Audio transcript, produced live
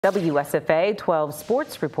WSFA 12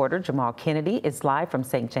 sports reporter Jahmal Kennedy is live from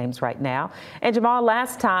St. James right now. And Jahmal,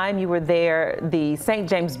 last time you were there, the St.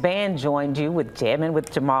 James Band joined you with Jammin with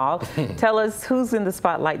Jahmal. Tell us who's in the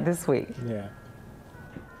spotlight this week. Yeah.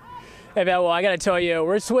 Hey, Val, well, I got to tell you,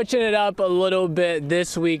 we're switching it up a little bit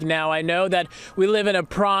this week now. I know that we live in a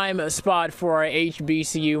prime spot for our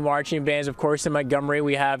HBCU marching bands. Of course, in Montgomery,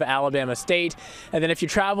 we have Alabama State. And then if you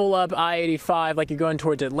travel up I-85, like you're going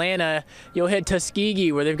towards Atlanta, you'll hit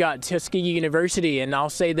Tuskegee, where they've got Tuskegee University. And I'll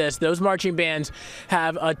say this, those marching bands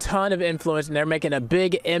have a ton of influence, and they're making a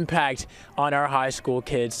big impact on our high school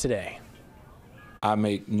kids today. I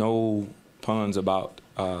make no puns about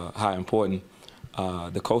how important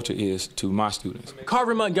the culture is to my students.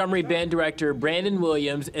 Carver Montgomery Band Director Brandon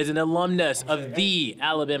Williams is an alumnus of the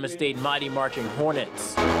Alabama State Mighty Marching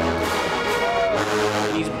Hornets.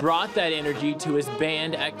 He's brought that energy to his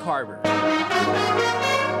band at Carver.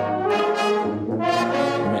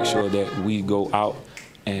 Make sure that we go out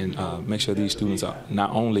and make sure these students are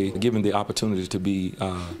not only given the opportunity to be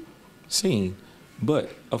seen,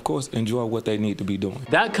 but of course enjoy what they need to be doing.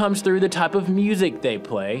 That comes through the type of music they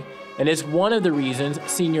play, and it's one of the reasons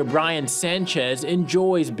senior Brian Sanchez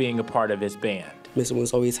enjoys being a part of his band. Mr.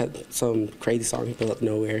 Willis always had some crazy song in the middle of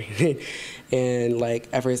nowhere. And like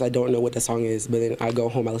at first I don't know what the song is, but then I go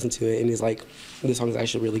home, I listen to it, and it's like, this song is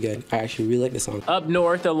actually really good. I actually really like the song. Up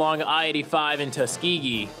north along I-85 in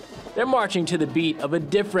Tuskegee, they're marching to the beat of a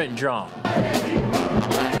different drum.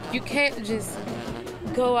 You can't just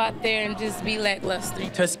go out there and just be lackluster.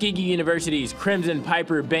 Tuskegee University's Crimson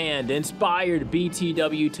Piper Band inspired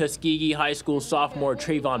BTW Tuskegee High School sophomore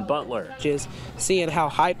Trayvon Butler. Just seeing how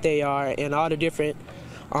hyped they are and all the different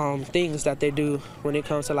things that they do when it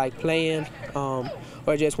comes to like playing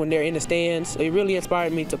or just when they're in the stands, it really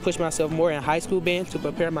inspired me to push myself more in high school band to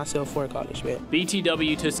prepare myself for college band.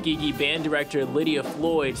 BTW Tuskegee Band Director Lydia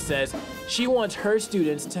Floyd says she wants her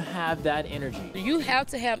students to have that energy. You have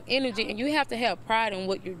to have energy and you have to have pride in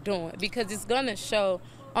what you're doing because it's going to show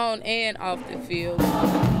on and off the field.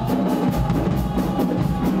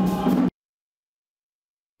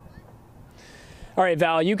 All right,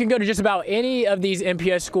 Val, you can go to just about any of these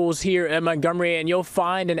MPS schools here in Montgomery, and you'll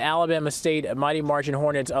find an Alabama State Mighty Marching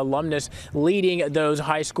Hornets alumnus leading those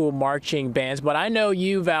high school marching bands. But I know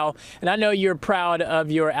you, Val, and I know you're proud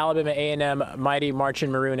of your Alabama A&M Mighty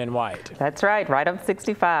Marching Maroon and White. That's right up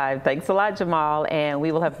 65. Thanks a lot, Jahmal. And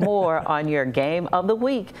we will have more on your game of the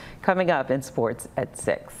week coming up in sports at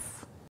 6.